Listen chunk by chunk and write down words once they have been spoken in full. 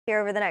Here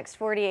over the next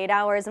 48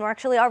 hours, and we're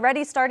actually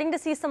already starting to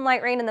see some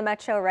light rain in the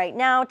metro right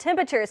now.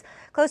 Temperatures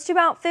close to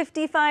about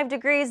 55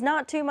 degrees,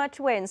 not too much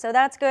wind, so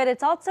that's good.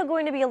 It's also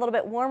going to be a little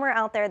bit warmer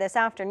out there this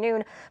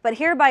afternoon, but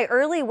here by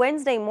early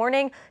Wednesday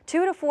morning,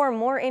 2 to 4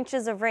 more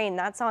inches of rain.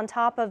 That's on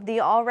top of the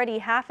already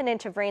half an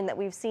inch of rain that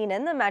we've seen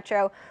in the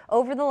metro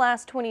over the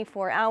last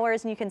 24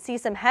 hours. And you can see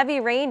some heavy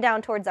rain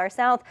down towards our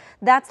south.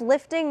 That's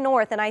lifting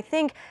north, and I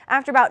think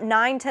after about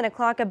 9-10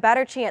 o'clock, a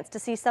better chance to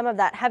see some of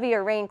that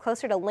heavier rain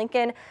closer to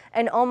Lincoln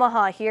and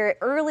Omaha here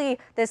early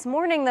this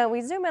morning. Though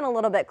we zoom in a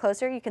little bit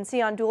closer, you can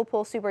see on dual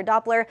pole super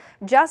Doppler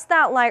just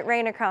that light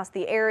rain across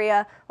the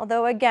area,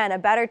 although again a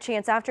better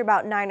chance after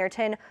about 9 or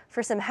 10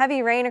 for some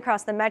heavy rain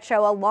across the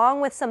metro,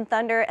 along with some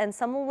thunder and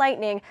some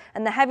lightning,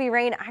 and the heavy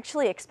rain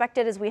actually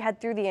expected as we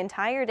head through the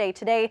entire day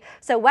today.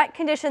 So wet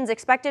conditions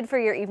expected for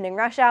your evening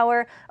rush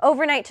hour.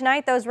 Overnight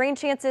tonight, those rain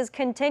chances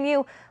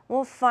continue.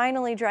 Will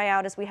finally dry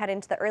out as we head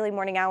into the early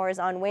morning hours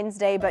on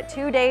Wednesday, but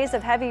 2 days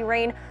of heavy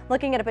rain,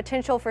 looking at a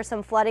potential for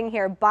some flooding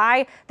here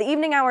by the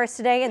evening hours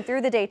today and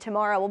through the day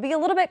tomorrow. Will be a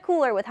little bit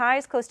cooler with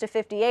highs close to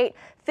 58,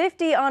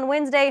 50 on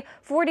Wednesday,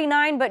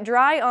 49 but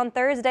dry on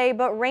Thursday,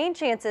 but rain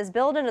chances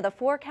build into the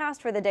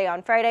forecast for the day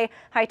on Friday.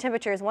 High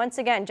temperatures once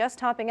again just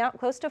topping out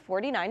close to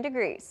 49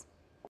 degrees.